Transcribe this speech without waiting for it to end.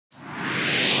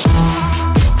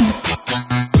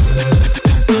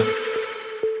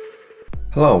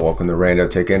Hello, welcome to Rando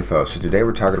Tech Info. So today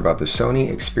we're talking about the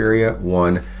Sony Experia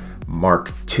 1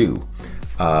 Mark II.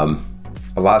 A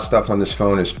lot of stuff on this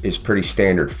phone is pretty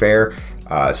standard fare,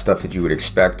 stuff that you would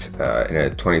expect in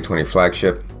a 2020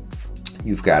 flagship.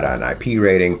 You've got an IP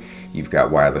rating, you've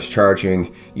got wireless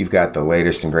charging, you've got the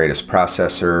latest and greatest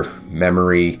processor,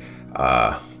 memory,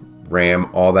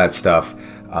 RAM, all that stuff.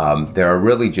 There are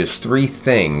really just three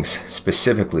things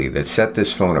specifically that set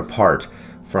this phone apart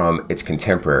from its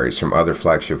contemporaries, from other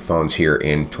flagship phones here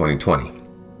in 2020.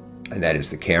 And that is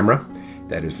the camera,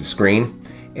 that is the screen,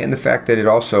 and the fact that it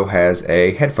also has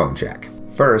a headphone jack.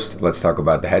 First, let's talk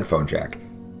about the headphone jack.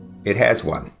 It has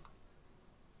one.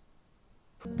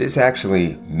 This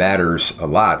actually matters a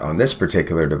lot on this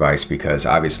particular device because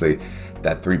obviously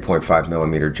that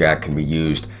 3.5mm jack can be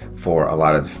used for a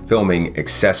lot of filming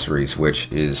accessories,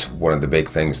 which is one of the big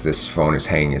things this phone is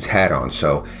hanging its hat on.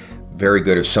 So very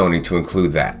good of Sony to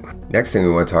include that. Next thing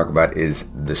we want to talk about is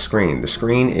the screen. The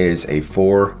screen is a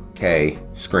 4K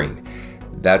screen.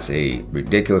 That's a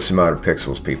ridiculous amount of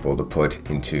pixels, people, to put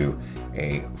into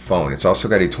a phone. It's also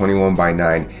got a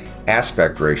 21:9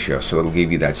 aspect ratio, so it'll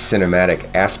give you that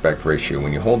cinematic aspect ratio.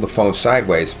 When you hold the phone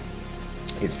sideways,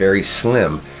 it's very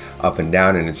slim up and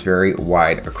down and it's very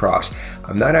wide across.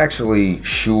 I'm not actually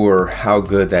sure how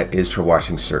good that is for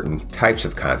watching certain types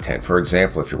of content. For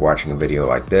example, if you're watching a video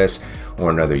like this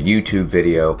or another YouTube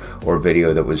video or a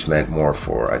video that was meant more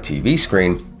for a TV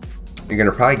screen, you're going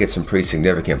to probably get some pretty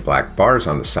significant black bars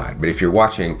on the side. But if you're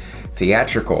watching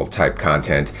theatrical type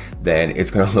content, then it's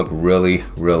going to look really,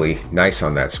 really nice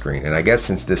on that screen. And I guess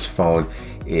since this phone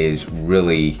is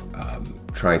really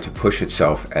trying to push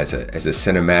itself as a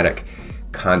cinematic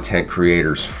content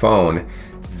creator's phone,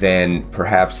 then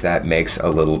perhaps that makes a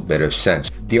little bit of sense.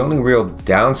 The only real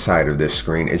downside of this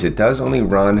screen is it does only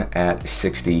run at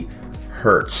 60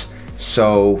 Hertz.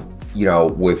 So, you know,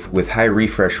 with high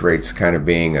refresh rates kind of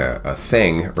being a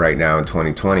thing right now in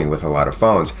 2020 with a lot of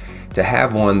phones, to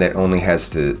have one that only has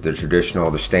the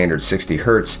traditional, the standard 60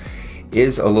 Hertz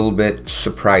is a little bit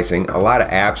surprising. A lot of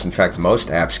apps, in fact, most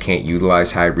apps can't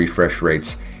utilize high refresh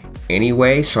rates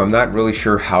anyway, so I'm not really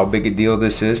sure how big a deal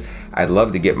this is. I'd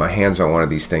love to get my hands on one of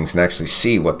these things and actually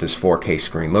see what this 4K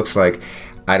screen looks like.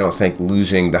 I don't think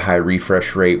losing the high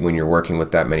refresh rate when you're working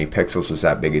with that many pixels is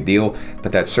that big a deal,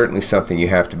 but that's certainly something you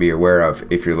have to be aware of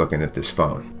if you're looking at this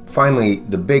phone. Finally,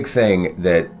 the big thing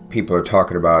that people are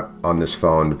talking about on this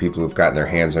phone, the people who've gotten their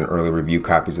hands on early review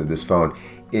copies of this phone,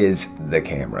 is the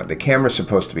camera. The camera is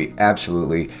supposed to be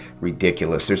absolutely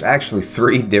ridiculous. There's actually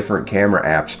 3 different camera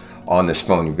apps on this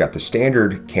phone. You've got the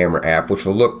standard camera app, which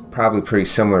will look probably pretty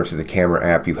similar to the camera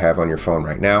app you have on your phone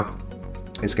right now.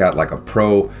 It's got like a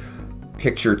pro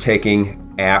picture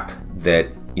taking app that,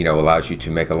 you know, allows you to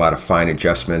make a lot of fine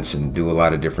adjustments and do a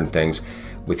lot of different things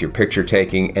with your picture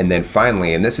taking. And then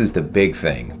finally, and this is the big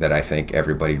thing that I think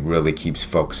everybody really keeps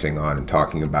focusing on and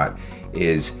talking about,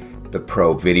 is the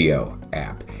pro video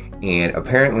app. And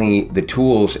apparently the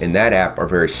tools in that app are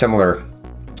very similar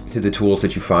to the tools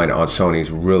that you find on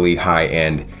Sony's really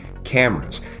high-end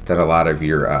cameras that a lot of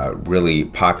your really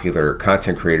popular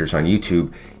content creators on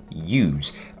YouTube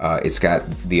use. It's got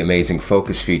the amazing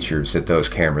focus features that those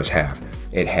cameras have.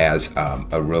 It has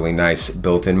a really nice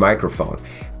built-in microphone.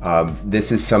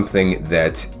 This is something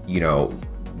that, you know,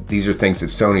 these are things that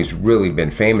Sony's really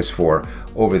been famous for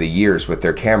over the years with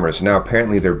their cameras. Now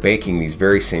apparently they're baking these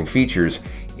very same features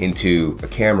into a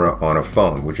camera on a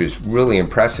phone, which is really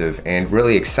impressive and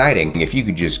really exciting. If you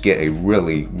could just get a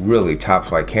really, really top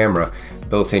flight camera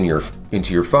built in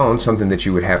into your phone, something that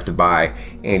you would have to buy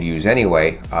and use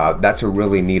anyway, that's a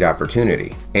really neat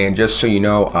opportunity. And just so you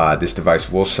know, this device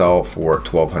will sell for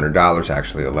 $1,200,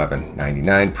 actually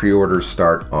 $1,199. Pre-orders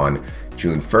start on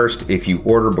June 1st. If you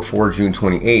order before June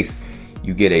 28th,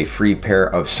 you get a free pair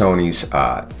of Sony's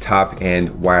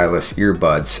top-end wireless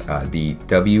earbuds, the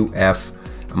WF,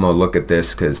 I'm gonna look at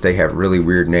this because they have really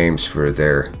weird names for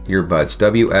their earbuds,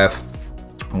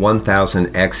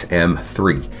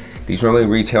 WF-1000XM3. These normally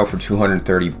retail for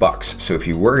 $230. So if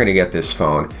you were gonna get this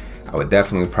phone, I would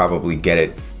definitely probably get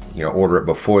it, you know, order it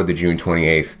before the June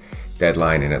 28th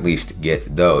deadline and at least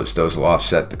get those. Those will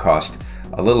offset the cost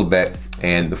a little bit,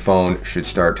 and the phone should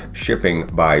start shipping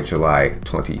by July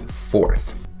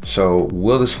 24th. So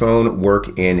will this phone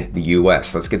work in the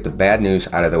US? Let's get the bad news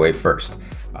out of the way first.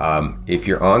 If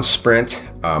you're on Sprint,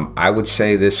 I would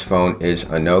say this phone is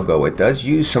a no-go. It does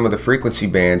use some of the frequency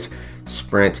bands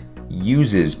Sprint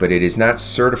uses, but it is not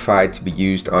certified to be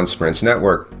used on Sprint's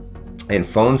network. And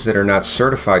phones that are not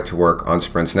certified to work on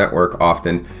Sprint's network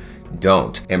often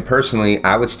don't. And personally,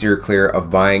 I would steer clear of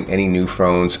buying any new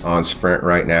phones on Sprint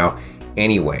right now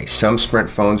anyway. Some Sprint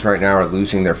phones right now are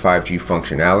losing their 5G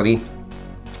functionality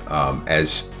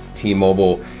as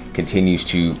T-Mobile continues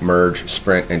to merge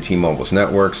Sprint and T-Mobile's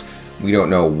networks. We don't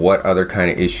know what other kind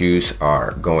of issues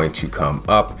are going to come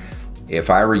up. If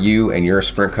I were you and you're a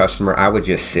Sprint customer, I would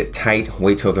just sit tight,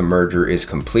 wait till the merger is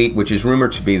complete, which is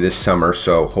rumored to be this summer,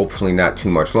 so hopefully not too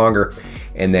much longer.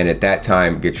 And then at that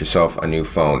time, get yourself a new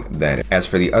phone then. As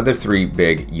for the other three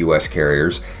big US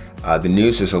carriers, the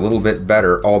news is a little bit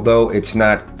better, although it's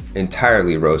not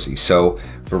entirely rosy. So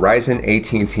Verizon,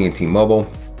 AT&T, and T-Mobile,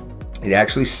 it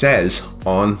actually says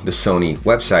on the Sony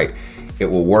website, it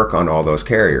will work on all those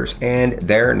carriers, and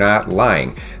they're not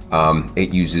lying.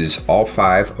 It uses all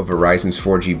 5 of Verizon's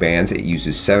 4G bands. It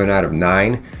uses 7 out of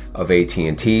 9 of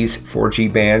AT&T's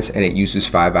 4G bands, and it uses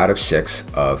 5 out of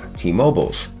 6 of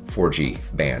T-Mobile's 4G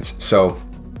bands. So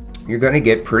you're going to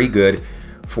get pretty good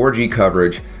 4G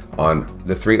coverage on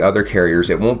the 3 other carriers.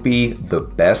 It won't be the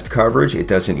best coverage. It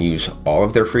doesn't use all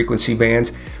of their frequency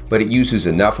bands, but it uses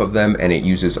enough of them, and it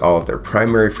uses all of their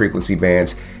primary frequency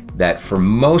bands that for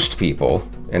most people,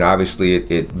 and obviously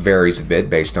it varies a bit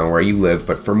based on where you live,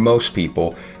 but for most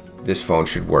people, this phone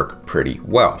should work pretty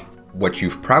well. What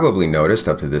you've probably noticed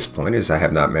up to this point is I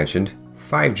have not mentioned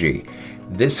 5G.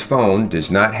 This phone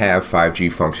does not have 5G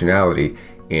functionality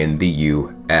in the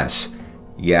US.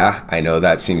 Yeah, I know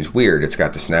that seems weird. It's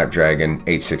got the Snapdragon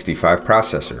 865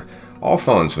 processor. All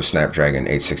phones with Snapdragon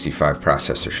 865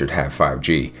 processor should have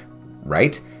 5G,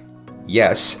 right?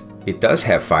 Yes, it does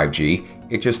have 5G.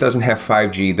 It just doesn't have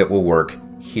 5G that will work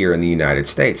here in the United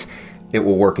States. It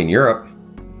will work in Europe.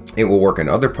 It will work in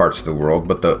other parts of the world,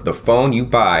 but the phone you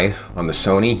buy on the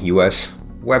Sony US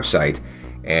website,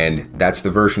 and that's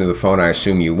the version of the phone I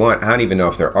assume you want. I don't even know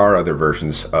if there are other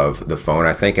versions of the phone.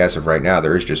 I think as of right now,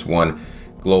 there is just one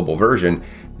global version.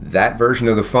 That version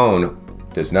of the phone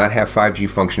does not have 5G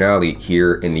functionality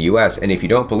here in the US. And if you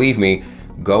don't believe me,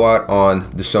 go out on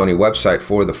the Sony website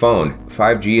for the phone.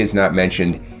 5G is not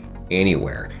mentioned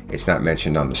anywhere. It's not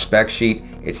mentioned on the spec sheet.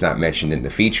 It's not mentioned in the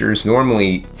features.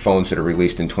 Normally, phones that are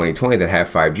released in 2020 that have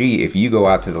 5G, if you go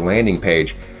out to the landing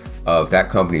page of that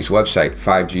company's website,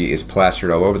 5G is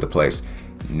plastered all over the place.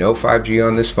 No 5G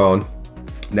on this phone.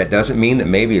 That doesn't mean that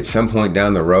maybe at some point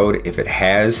down the road, if it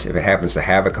happens to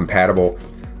have a compatible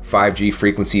 5G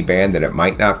frequency band, that it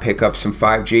might not pick up some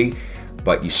 5G,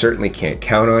 but you certainly can't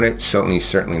count on it.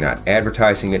 Certainly not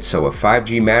advertising it. So if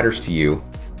 5G matters to you,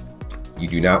 you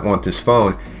do not want this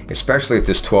phone, especially at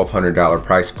this $1,200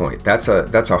 price point. That's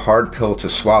a hard pill to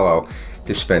swallow,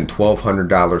 to spend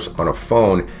 $1,200 on a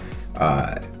phone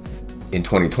in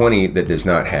 2020 that does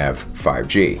not have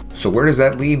 5G. So where does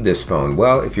that leave this phone?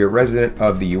 Well, if you're a resident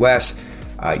of the US,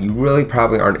 you really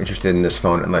probably aren't interested in this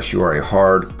phone unless you are a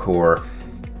hardcore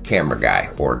camera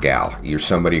guy or gal. You're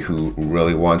somebody who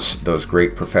really wants those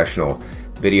great professional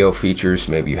video features.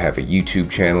 Maybe you have a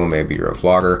YouTube channel, maybe you're a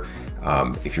vlogger.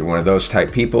 If you're one of those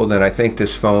type people, then I think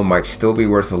this phone might still be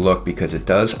worth a look because it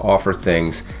does offer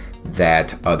things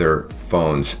that other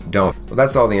phones don't. Well,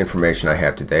 that's all the information I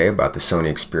have today about the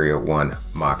Sony Experia 1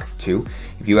 Mach 2.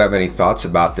 If you have any thoughts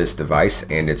about this device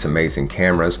and its amazing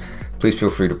cameras, please feel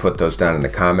free to put those down in the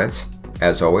comments.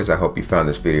 As always, I hope you found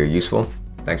this video useful.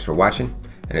 Thanks for watching,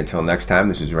 and until next time,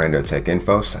 this is Rando Tech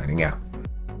Info signing out.